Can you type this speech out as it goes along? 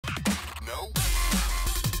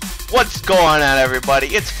What's going on, everybody?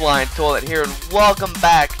 It's Flying Toilet here, and welcome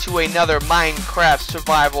back to another Minecraft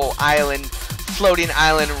Survival Island Floating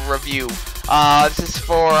Island review. This is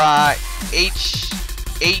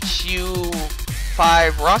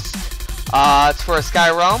for8hu5rust. It's for a Sky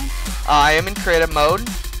Realm. I am in creative mode,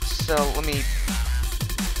 so let me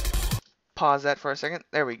pause that for a second.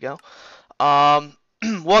 There we go.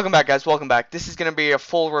 Welcome back, guys. Welcome back. This is gonna be a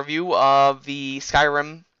full review of the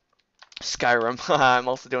Skyrim. I'm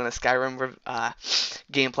also doing a Skyrim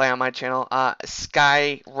gameplay on my channel.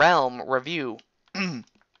 Sky Realm review.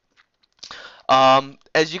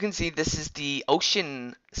 As you can see, this is the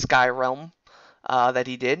Ocean Sky Realm that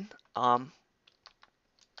he did. Now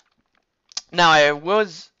I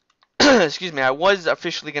was, excuse me, I was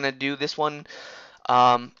officially gonna do this one,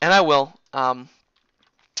 and I will,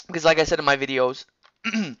 because like I said in my videos,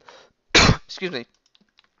 excuse me,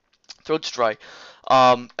 throat's dry.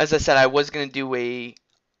 As I said, I was going to do a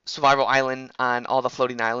survival island on all the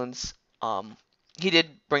floating islands. He did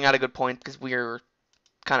bring out a good point because we're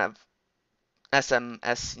kind of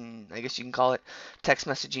SMS, I guess you can call it, text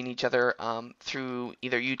messaging each other through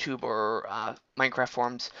either YouTube or Minecraft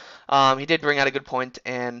forums. He did bring out a good point,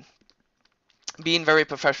 and being very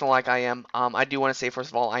professional like I am, I do want to say,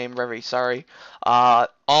 first of all, I am very sorry.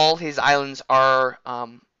 All his islands are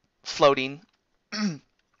floating.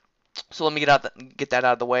 So let me get that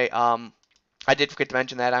out of the way. I did forget to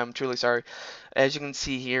mention that. I'm truly sorry. As you can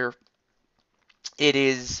see here, it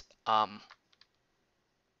is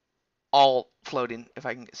all floating. If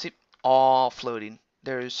I can see, all floating.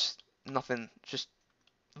 There's nothing, just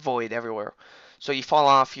void everywhere. So you fall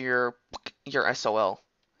off your SOL.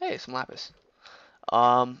 Hey, some lapis.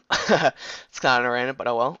 It's kind of random, but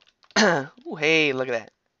oh well. Ooh, hey, look at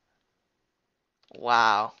that.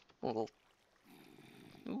 Wow.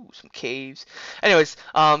 Ooh, some caves. Anyways,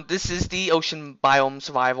 this is the ocean biome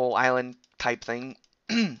survival island type thing.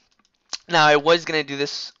 Now, I was gonna do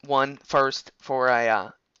this one first for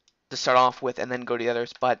to start off with, and then go to the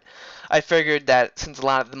others. But I figured that since a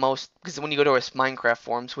lot of because when you go to our Minecraft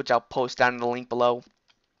forums, which I'll post down in the link below,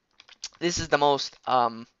 this is the most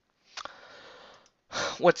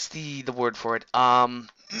what's the word for it?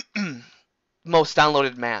 Most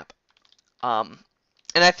downloaded map.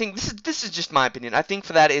 And I think this is just my opinion. I think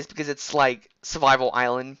for that is because it's like survival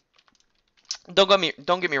island. Don't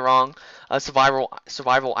get me wrong.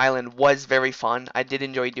 Survival island was very fun. I did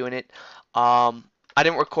enjoy doing it. I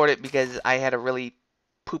didn't record it because I had a really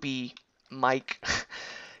poopy mic.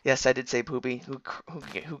 Yes, I did say poopy.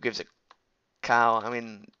 Who gives a cow? I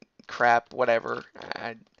mean, crap, whatever.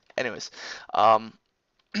 Anyways,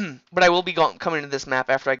 but I will be coming into this map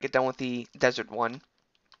after I get done with the desert one.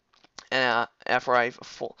 After I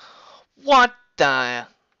what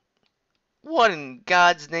in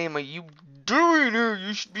God's name are you doing here?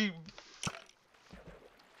 You should be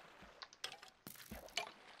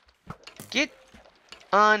get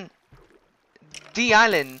on the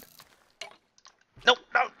island. No,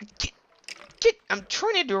 get. I'm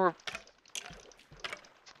trying to do.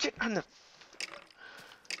 Get on the.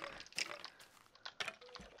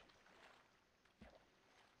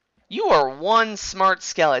 You are one smart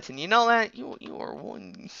skeleton. You know that? You are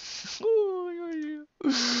one. You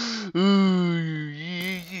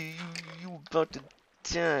about to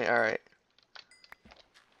die. All right.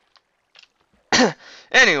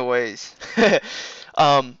 Anyways,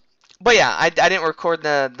 but yeah, I didn't record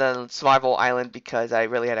the survival island because I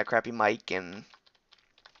really had a crappy mic, and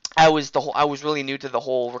I was really new to the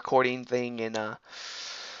whole recording thing and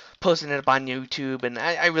posting it up on YouTube, and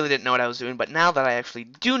I really didn't know what I was doing. But now that I actually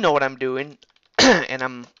do know what I'm doing, and I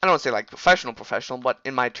don't want to say like professional, but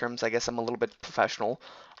in my terms, I guess I'm a little bit professional.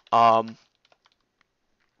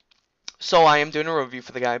 So I am doing a review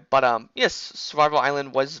for the guy. But yes, Survival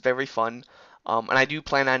Island was very fun, and I do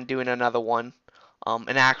plan on doing another one,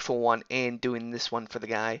 an actual one, and doing this one for the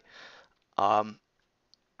guy. What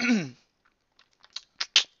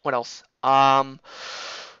else?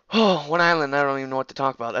 Oh, one island, I don't even know what to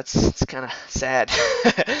talk about. It's kind of sad.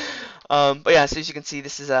 But yeah, so as you can see,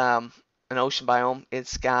 this is an ocean biome.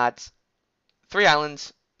 It's got 3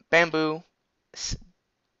 islands, bamboo.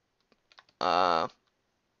 I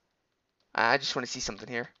just want to see something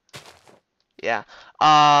here. Yeah.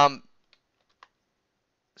 Let's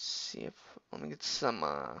see if let me get some.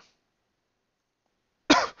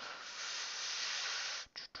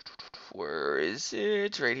 Where is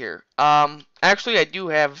it? Right here. Actually, I do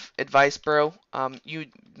have advice, bro. You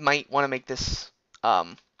might want to make this,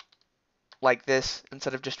 like this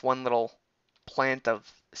instead of just one little plant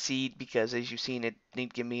of seed, because as you've seen, it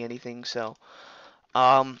didn't give me anything. So,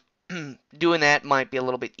 doing that might be a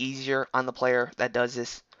little bit easier on the player that does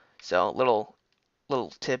this. So little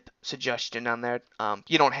tip suggestion on there.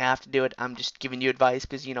 You don't have to do it. I'm just giving you advice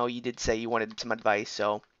because you know you did say you wanted some advice.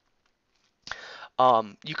 So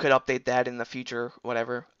you could update that in the future,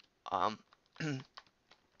 whatever. Um,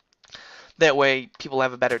 that way people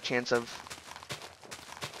have a better chance of.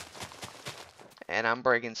 And I'm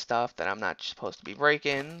breaking stuff that I'm not supposed to be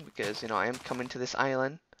breaking because you know I am coming to this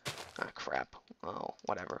island. Ah, crap. Oh,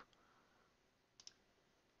 whatever.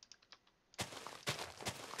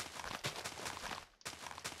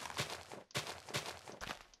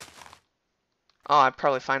 Oh, I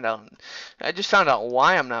probably find out. I just found out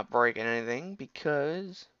why I'm not breaking anything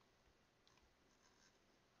because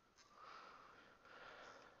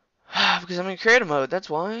because I'm in creative mode. That's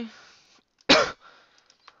why.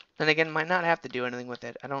 Then again, might not have to do anything with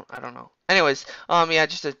it. I don't know. Anyways, yeah,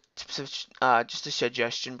 just a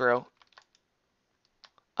suggestion, bro.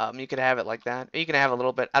 You could have it like that. You can have a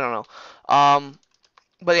little bit. I don't know.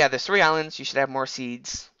 But yeah, there's 3 islands. You should have more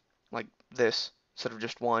seeds like this instead of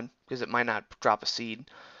just one because it might not drop a seed.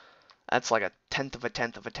 That's like a tenth of a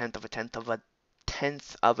tenth of a tenth of a tenth of a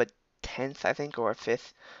tenth of a tenth, I think, or a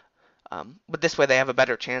fifth. But this way they have a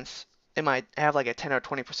better chance. They might have like a 10 or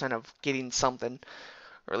 20% of getting something,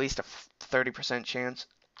 or at least a 30% chance.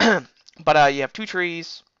 But you have 2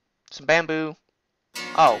 trees, some bamboo.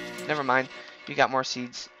 Oh, never mind. You got more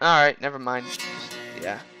seeds. Alright, never mind.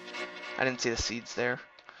 Yeah, I didn't see the seeds there.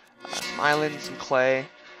 Some islands, some clay.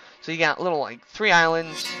 So you got little like 3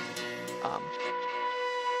 islands.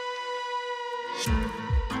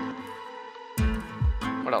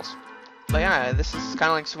 What else? But yeah, this is kind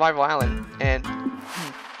of like Survival Island. And,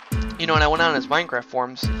 you know, when I went on his Minecraft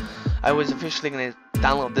forums, I was officially going to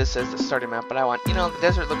download this as the starting map. But I want, you know, the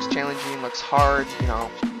desert looks challenging, looks hard, you know,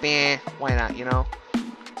 why not, you know?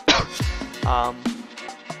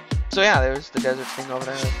 So yeah, there's the desert thing over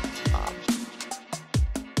there.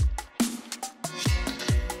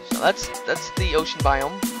 So that's the ocean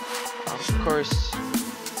biome. Of course,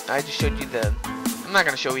 I just showed you the. I'm not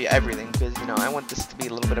gonna show you everything because you know I want this to be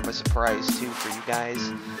a little bit of a surprise too for you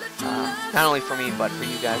guys. Not only for me but for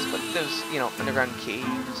you guys. But there's you know underground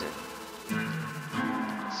caves and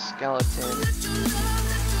skeleton.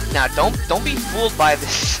 Now don't be fooled by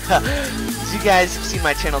this. As you guys have seen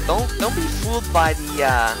my channel, don't be fooled by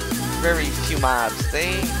the very few mobs.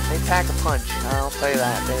 They pack a punch. I'll tell you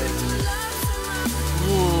that.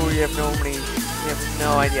 Ooh, you have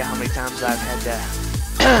no idea how many times I've had to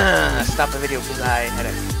stop a video because I had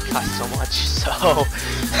to cuss so much. So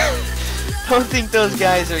don't think those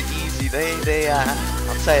guys are easy.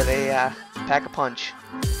 I'll tell you, they pack a punch.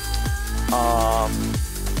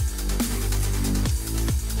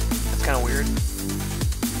 That's kind of weird.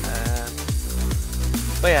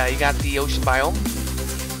 But yeah, you got the ocean biome.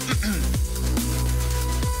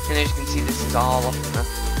 And as you can see, this is all up in the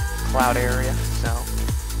cloud area, so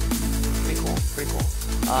pretty cool, pretty cool.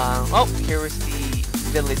 Oh, here is the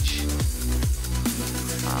village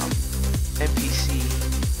NPC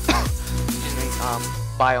excuse me,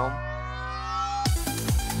 biome.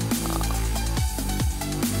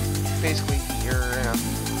 Basically, you're in a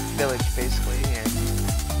village, basically, and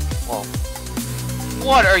well,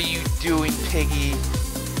 what are you doing, piggy?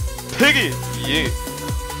 Piggy, yeah.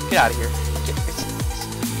 Get out of here.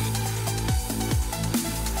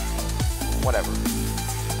 Whatever.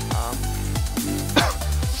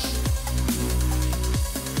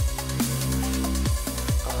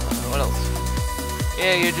 What else?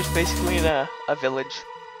 Yeah, you're just basically in a village.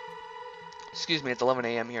 Excuse me, it's 11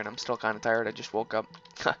 a.m. here and I'm still kind of tired. I just woke up.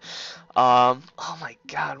 Oh my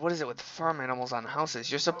god, what is it with farm animals on houses?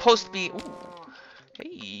 You're supposed to be... Ooh,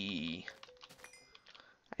 hey.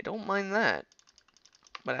 I don't mind that.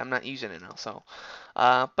 But I'm not using it now, so...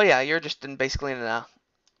 but yeah, you're just basically in a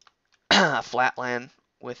flat land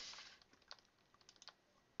with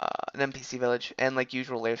an NPC village, and like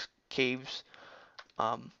usual, there's caves.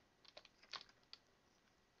 Now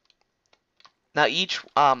each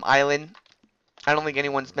island, I don't think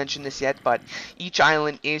anyone's mentioned this yet, but each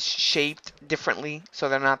island is shaped differently, so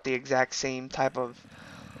they're not the exact same type of,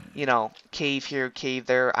 you know, cave here, cave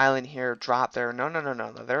there, island here, drop there.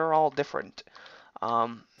 No, they're all different.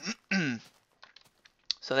 So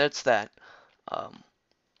that's that.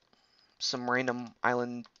 Some random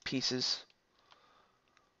island pieces.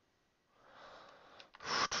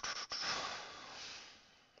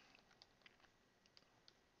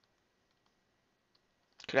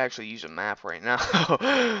 Could actually use a map right now.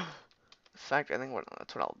 In fact, I think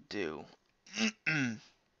that's what I'll do. Here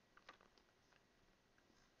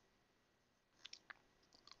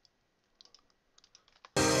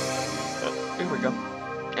we go.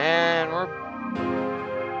 And we're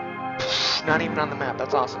Not even on the map.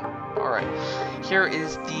 That's awesome. Alright. Here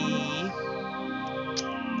is the...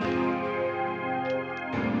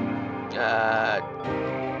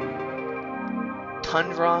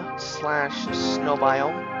 tundra slash snow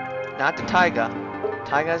biome. Not the taiga.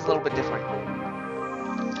 Taiga is a little bit different.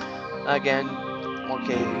 Again, more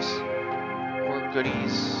caves, more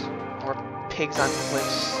goodies, more pigs on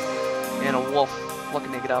cliffs, and a wolf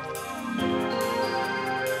looking to get up.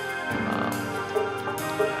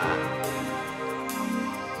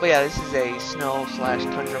 But yeah, this is a snow slash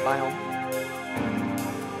tundra biome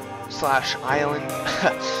slash island.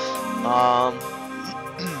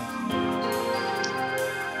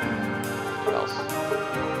 What else?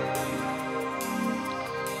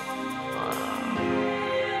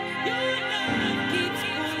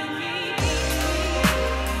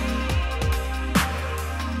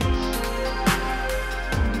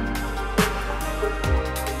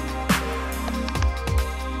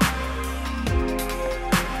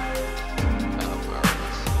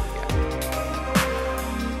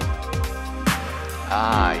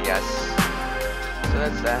 Yes. So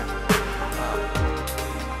that's that.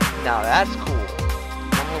 Now that's cool.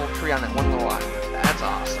 One little tree on that one little island. That's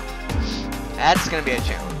awesome. That's gonna be a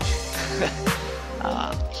challenge.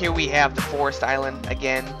 Here we have the forest island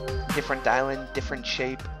again. Different island, different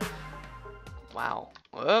shape. Wow.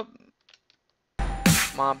 Whoop.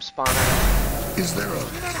 Mob spawner. Is there a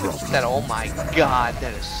problem? That, oh my god,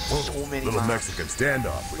 that is so many little mobs. Mexican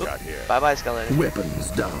standoff we got here. Bye bye, skeleton. Weapons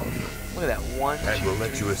down. Look at that. 1, And 2, we'll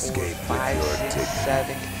let you 3, escape 4, 5, with your 6, ticket.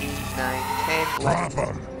 7, 8, 9, 10, 11. Drop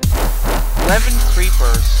 'em. 11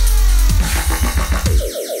 creepers.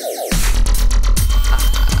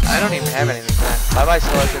 I don't even have anything for that. Bye bye,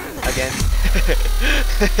 skeleton again.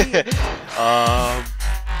 Oh,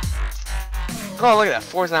 look at that.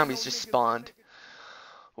 4 zombies just spawned.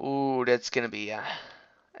 Ooh, that's gonna be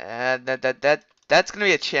that's gonna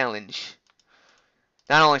be a challenge.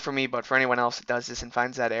 Not only for me, but for anyone else that does this and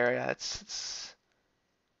finds that area. It's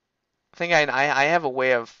I think I have a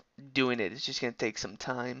way of doing it. It's just gonna take some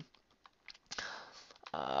time.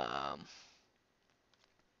 I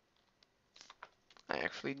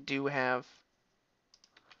actually do have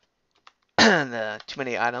the too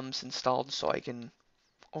many items installed, so I can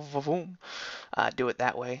do it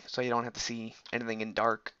that way, so you don't have to see anything in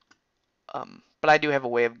dark. But I do have a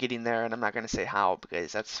way of getting there, and I'm not going to say how,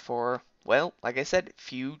 because that's for, well, like I said,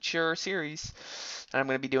 future series that I'm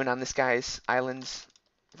going to be doing on this guy's Islands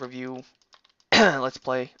review Let's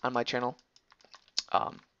Play on my channel.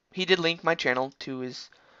 He did link my channel to his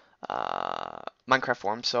Minecraft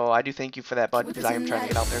forum, so I do thank you for that, bud, because I am trying to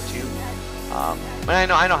get out there too. But I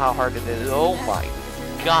know how hard it is. Oh my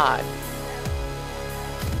god.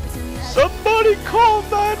 Somebody call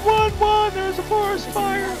 911, there's a forest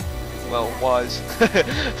fire. Well, it was.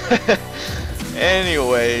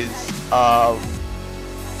 Anyways, but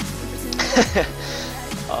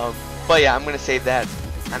yeah, I'm going to save that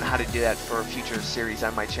on how to do that for a future series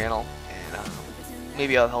on my channel, and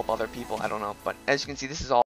maybe I'll help other people, I don't know. But as you can see, this is all